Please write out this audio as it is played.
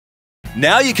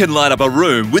Now you can light up a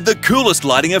room with the coolest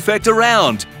lighting effect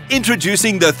around.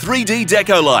 Introducing the 3D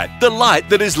Deco Light, the light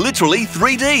that is literally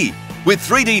 3D. With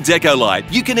 3D Deco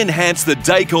Light, you can enhance the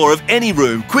decor of any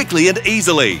room quickly and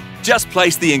easily. Just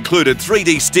place the included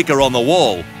 3D sticker on the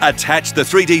wall, attach the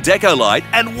 3D Deco Light,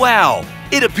 and wow!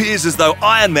 It appears as though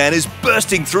Iron Man is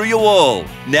bursting through your wall.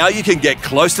 Now you can get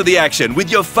close to the action with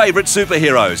your favourite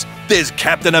superheroes. There's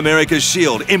Captain America's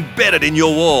shield embedded in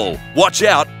your wall. Watch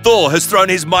out, Thor has thrown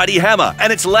his mighty hammer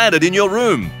and it's landed in your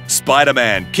room.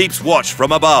 Spider-Man keeps watch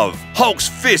from above. Hulk's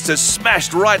fist has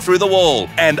smashed right through the wall,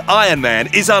 and Iron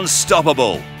Man is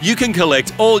unstoppable. You can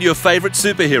collect all your favourite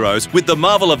superheroes with the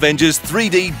Marvel Avengers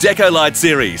 3D Deco Light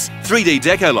series. 3D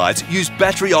Deco Lights use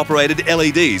battery-operated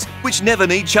LEDs which never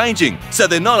need changing, so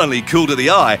they're not only cool to the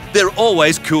eye, they're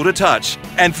always cool to touch.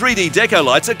 And 3D Deco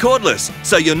Lights are cordless,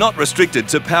 so you're not restricted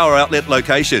to power outlet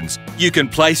locations. You can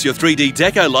place your 3D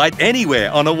Deco Light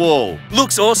anywhere on a wall.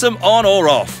 Looks awesome on or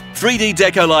off. 3D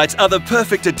Deco Lights are the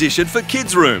perfect addition for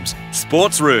kids' rooms,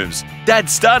 sports rooms,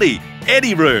 dad's study,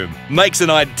 any room. Makes an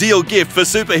ideal gift for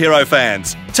superhero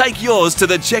fans. Take yours to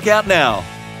the checkout now.